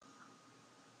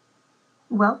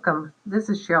Welcome. This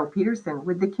is Cheryl Peterson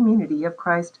with the Community of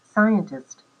Christ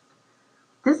Scientists.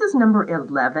 This is number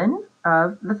 11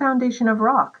 of The Foundation of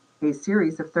Rock, a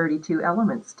series of 32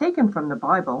 elements taken from the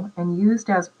Bible and used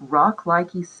as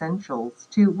rock-like essentials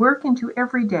to work into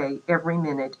every day, every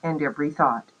minute, and every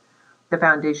thought. The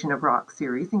Foundation of Rock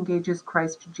series engages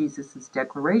Christ Jesus'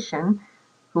 declaration,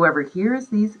 "Whoever hears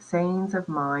these sayings of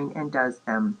mine and does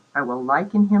them, I will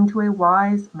liken him to a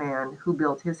wise man who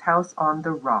built his house on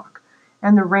the rock.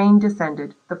 And the rain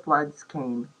descended, the floods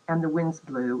came, and the winds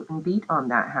blew and beat on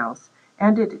that house,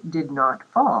 and it did not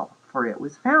fall, for it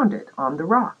was founded on the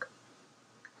rock."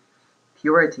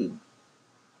 Purity.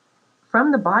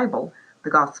 From the Bible,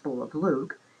 the Gospel of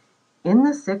Luke, in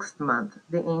the 6th month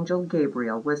the angel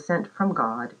Gabriel was sent from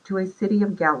God to a city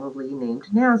of Galilee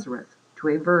named Nazareth, to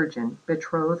a virgin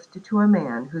betrothed to a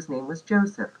man whose name was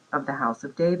Joseph, of the house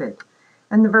of David.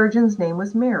 And the virgin's name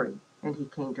was Mary. And he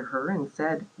came to her and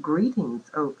said,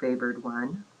 "Greetings, O favored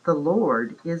one, the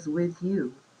Lord is with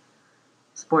you."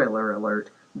 Spoiler alert,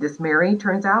 this Mary,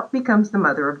 turns out, becomes the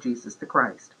mother of Jesus the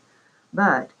Christ.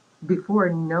 But before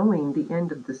knowing the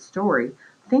end of the story,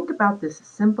 think about this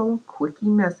simple,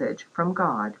 quickie message from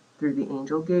God through the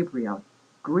angel Gabriel.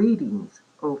 "Greetings,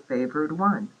 O favored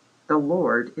one, the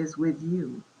Lord is with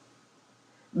you."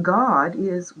 God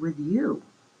is with you.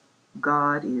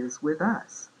 God is with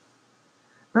us.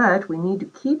 But we need to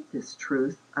keep this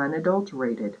truth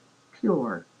unadulterated,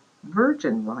 pure,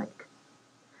 virgin-like.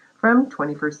 From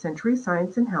 21st Century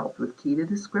Science and Health with Key to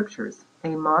the Scriptures,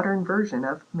 a modern version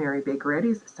of Mary Baker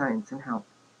Eddy's Science and Health.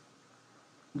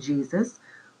 Jesus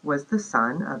was the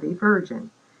son of a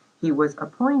virgin. He was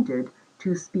appointed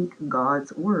to speak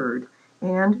God's word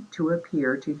and to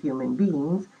appear to human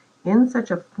beings in such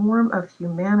a form of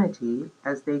humanity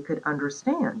as they could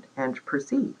understand and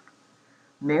perceive.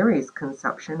 Mary's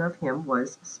conception of him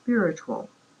was spiritual,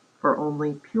 for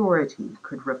only purity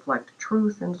could reflect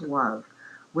truth and love,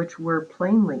 which were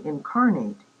plainly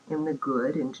incarnate in the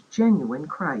good and genuine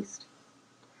Christ.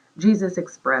 Jesus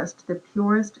expressed the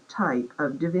purest type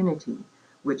of divinity,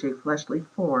 which a fleshly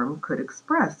form could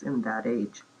express in that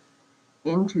age.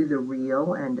 Into the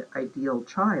real and ideal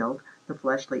child, the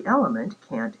fleshly element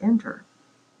can't enter.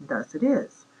 Thus it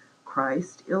is.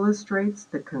 Christ illustrates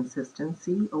the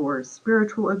consistency or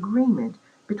spiritual agreement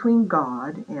between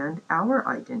God and our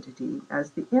identity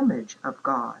as the image of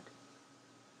God.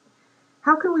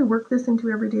 How can we work this into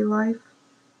everyday life?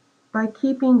 By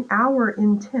keeping our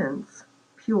intents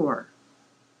pure.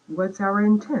 What's our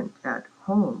intent at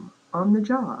home, on the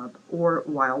job, or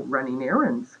while running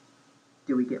errands?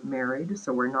 Do we get married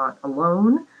so we're not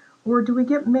alone, or do we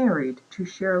get married to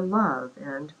share love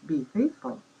and be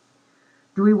faithful?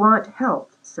 Do we want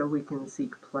health so we can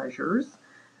seek pleasures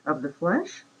of the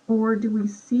flesh, or do we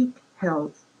seek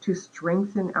health to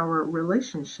strengthen our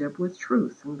relationship with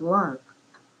truth and love?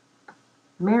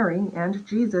 Mary and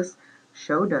Jesus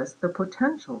showed us the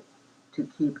potential to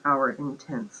keep our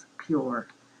intents pure.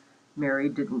 Mary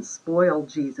didn't spoil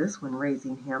Jesus when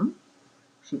raising him.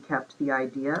 She kept the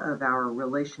idea of our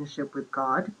relationship with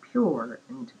God pure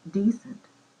and decent.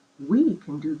 We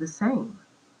can do the same.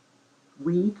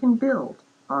 We can build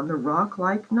on the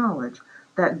rock-like knowledge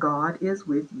that God is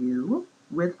with you,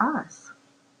 with us.